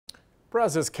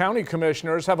Brazos County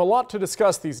commissioners have a lot to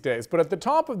discuss these days, but at the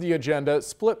top of the agenda,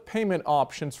 split payment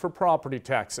options for property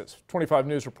taxes. 25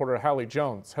 News reporter Hallie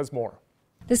Jones has more.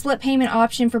 The split payment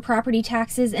option for property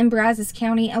taxes in Brazos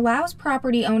County allows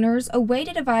property owners a way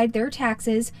to divide their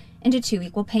taxes into two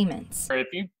equal payments. If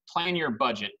you plan your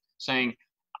budget saying,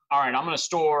 all right, I'm going to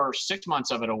store 6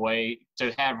 months of it away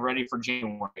to have ready for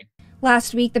January.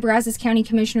 Last week, the Brazos County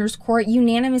Commissioners Court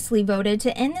unanimously voted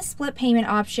to end the split payment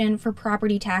option for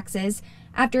property taxes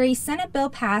after a Senate bill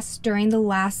passed during the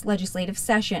last legislative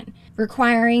session,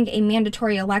 requiring a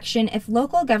mandatory election if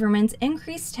local governments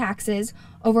increase taxes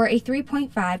over a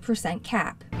 3.5%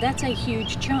 cap. That's a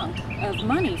huge chunk of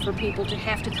money for people to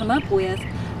have to come up with.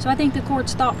 So I think the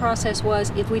court's thought process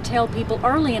was if we tell people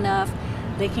early enough,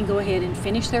 they can go ahead and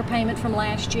finish their payment from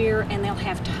last year and they'll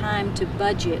have time to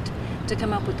budget to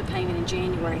come up with the payment in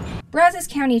January. Brazos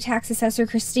County Tax Assessor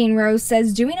Christine Rose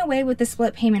says doing away with the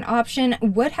split payment option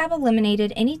would have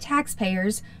eliminated any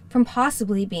taxpayers from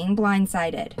possibly being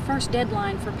blindsided. The first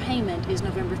deadline for payment is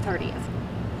November 30th.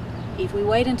 If we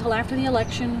wait until after the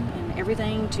election and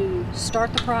everything to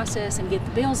start the process and get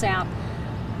the bills out,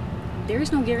 there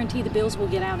is no guarantee the bills will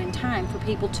get out in time for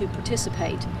people to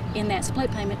participate in that split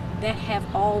payment that have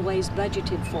always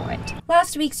budgeted for it.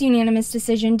 Last week's unanimous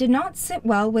decision did not sit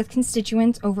well with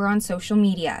constituents over on social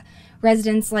media.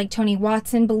 Residents like Tony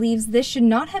Watson believes this should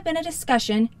not have been a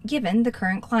discussion given the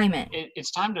current climate.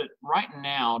 It's time to right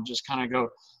now just kind of go,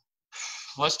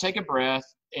 let's take a breath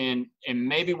and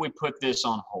maybe we put this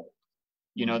on hold.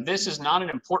 You know, this is not an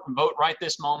important vote right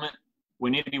this moment. We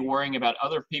need to be worrying about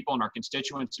other people and our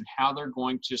constituents and how they're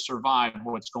going to survive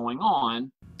what's going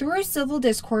on. Through civil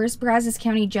discourse, Brazos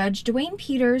County Judge Dwayne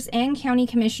Peters and county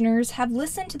commissioners have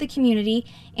listened to the community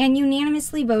and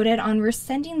unanimously voted on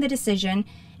rescinding the decision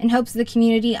in hopes the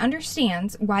community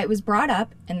understands why it was brought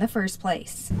up in the first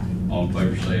place. All in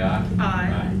favor say aye.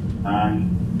 Aye. Aye.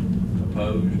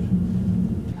 Opposed?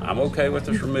 I'm okay with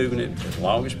us removing it as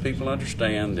long as people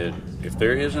understand that if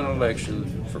there is an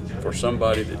election for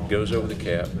somebody that goes over the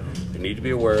cap, they need to be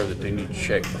aware that they need to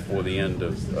check before the end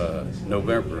of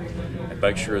November and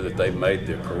make sure that they made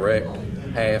the correct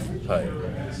half pay.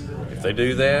 If they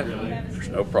do that, there's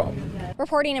no problem.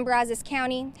 Reporting in Brazos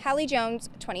County, Hallie Jones,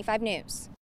 25 News.